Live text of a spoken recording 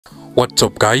What's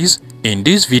up guys, in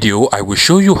this video I will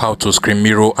show you how to screen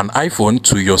mirror an iPhone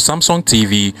to your Samsung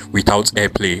TV without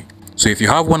AirPlay. So if you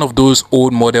have one of those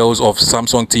old models of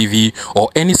Samsung TV or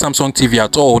any Samsung TV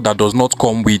at all that does not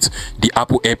come with the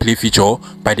Apple AirPlay feature,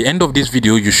 by the end of this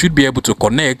video you should be able to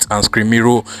connect and screen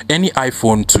mirror any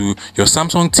iPhone to your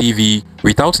Samsung TV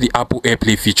without the Apple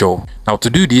AirPlay feature. Now to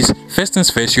do this, first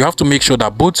things first, you have to make sure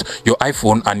that both your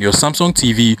iPhone and your Samsung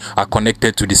TV are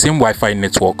connected to the same Wi-Fi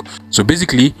network. So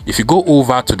basically, if you go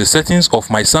over to the settings of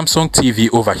my Samsung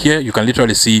TV over here, you can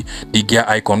literally see the gear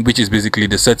icon, which is basically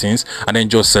the settings, and then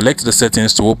just select the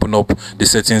settings to open up the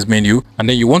settings menu. And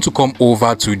then you want to come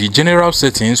over to the general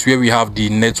settings where we have the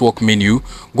network menu.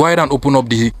 Go ahead and open up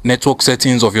the network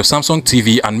settings of your Samsung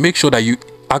TV and make sure that you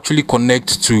actually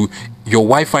connect to your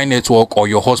Wi-Fi network or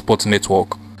your hotspot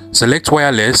network. Select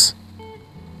wireless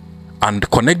and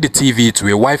connect the TV to a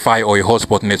Wi-Fi or a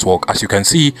hotspot network. As you can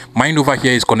see, mine over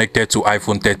here is connected to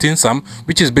iPhone 13 Sam,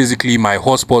 which is basically my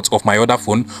hotspot of my other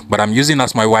phone, but I'm using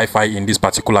as my Wi-Fi in this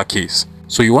particular case.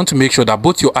 So you want to make sure that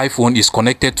both your iPhone is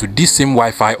connected to this same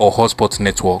Wi-Fi or hotspot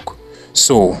network.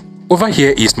 So over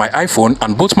here is my iPhone,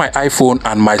 and both my iPhone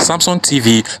and my Samsung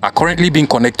TV are currently being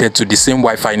connected to the same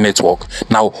Wi-Fi network.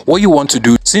 Now, what you want to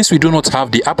do, since we do not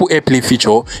have the Apple AirPlay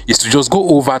feature, is to just go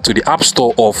over to the App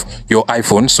Store of your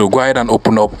iPhone. So go ahead and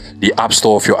open up the App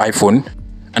Store of your iPhone.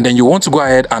 And then you want to go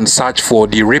ahead and search for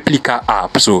the Replica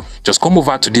app. So just come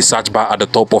over to this search bar at the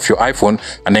top of your iPhone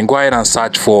and then go ahead and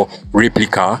search for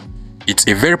Replica. It's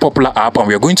a very popular app, and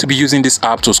we are going to be using this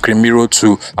app to screen mirror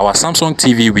to our Samsung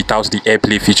TV without the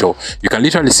AirPlay feature. You can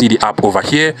literally see the app over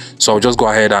here, so I'll just go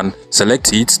ahead and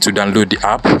select it to download the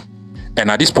app. And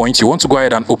at this point, you want to go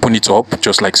ahead and open it up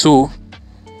just like so.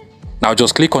 Now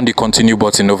just click on the continue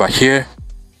button over here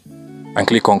and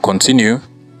click on continue.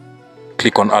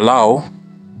 Click on allow.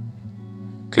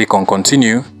 Click on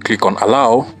continue. Click on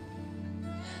allow.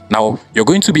 Now you're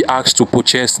going to be asked to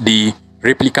purchase the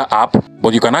Replica app,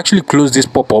 but you can actually close this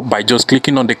pop-up by just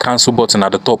clicking on the cancel button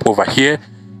at the top over here,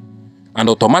 and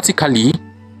automatically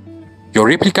your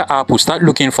Replica app will start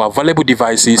looking for available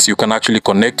devices you can actually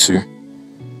connect to.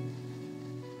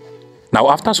 Now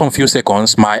after some few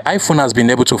seconds, my iPhone has been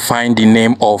able to find the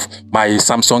name of my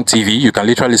Samsung TV. You can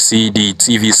literally see the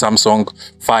TV Samsung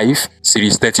 5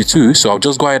 Series 32. So I'll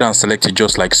just go ahead and select it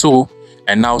just like so.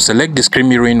 And now select the screen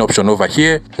mirroring option over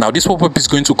here. Now this pop-up is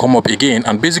going to come up again,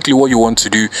 and basically what you want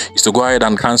to do is to go ahead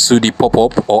and cancel the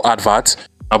pop-up or advert.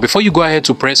 Now before you go ahead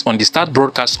to press on the start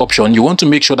broadcast option, you want to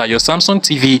make sure that your Samsung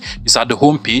TV is at the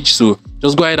home page. So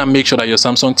just go ahead and make sure that your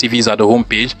Samsung TV is at the home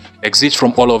page. Exit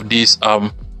from all of this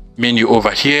menu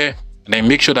over here, and then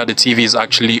make sure that the TV is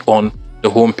actually on the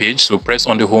home page. So press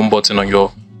on the home button on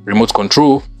your remote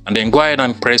control, and then go ahead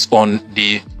and press on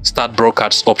the start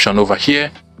broadcast option over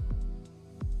here.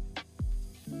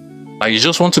 Now you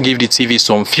just want to give the TV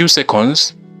some few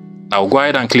seconds. Now go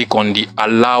ahead and click on the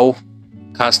allow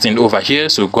casting over here.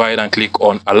 So go ahead and click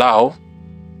on allow,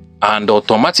 and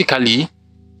automatically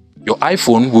your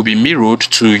iPhone will be mirrored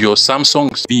to your Samsung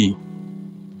TV.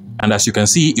 And as you can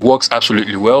see, it works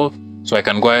absolutely well. So I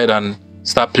can go ahead and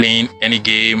start playing any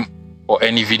game or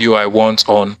any video I want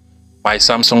on my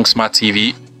Samsung Smart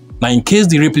TV. Now, in case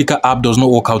the Replica app does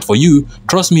not work out for you,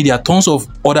 trust me, there are tons of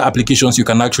other applications you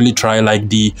can actually try, like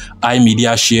the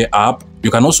iMedia Share app.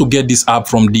 You can also get this app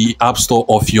from the App Store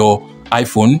of your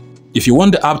iPhone. If you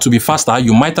want the app to be faster,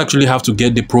 you might actually have to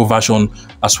get the Pro version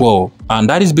as well. And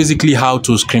that is basically how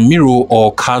to screen mirror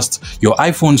or cast your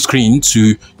iPhone screen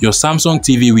to your Samsung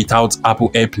TV without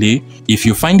Apple AirPlay. If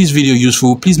you find this video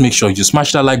useful, please make sure you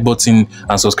smash that like button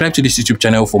and subscribe to this YouTube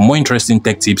channel for more interesting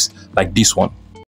tech tips like this one.